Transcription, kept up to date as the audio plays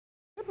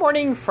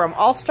Morning from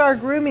All-Star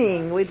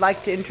Grooming. We'd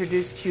like to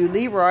introduce to you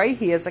Leroy.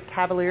 He is a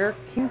Cavalier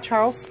King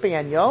Charles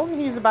Spaniel.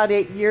 He's about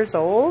 8 years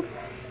old,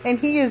 and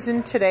he is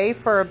in today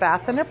for a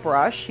bath and a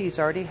brush. He's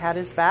already had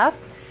his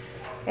bath.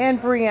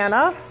 And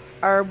Brianna,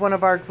 one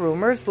of our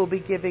groomers, will be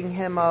giving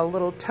him a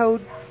little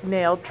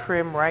toenail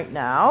trim right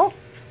now.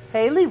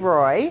 Hey,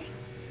 Leroy.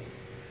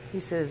 He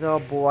says, oh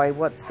boy,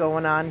 what's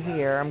going on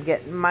here? I'm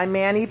getting my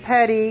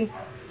mani-pedi.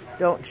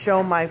 Don't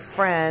show my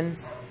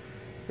friends.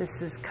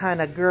 This is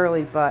kind of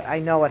girly, but I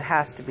know it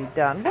has to be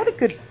done. What a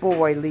good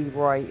boy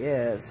Leroy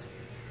is.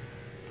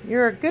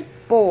 You're a good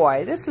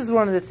boy. This is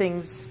one of the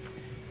things,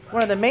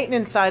 one of the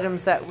maintenance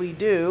items that we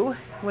do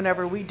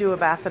whenever we do a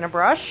bath and a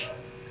brush.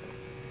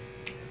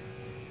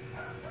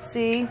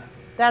 See,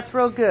 that's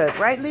real good,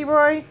 right,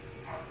 Leroy?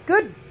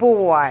 Good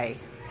boy.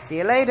 See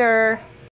you later.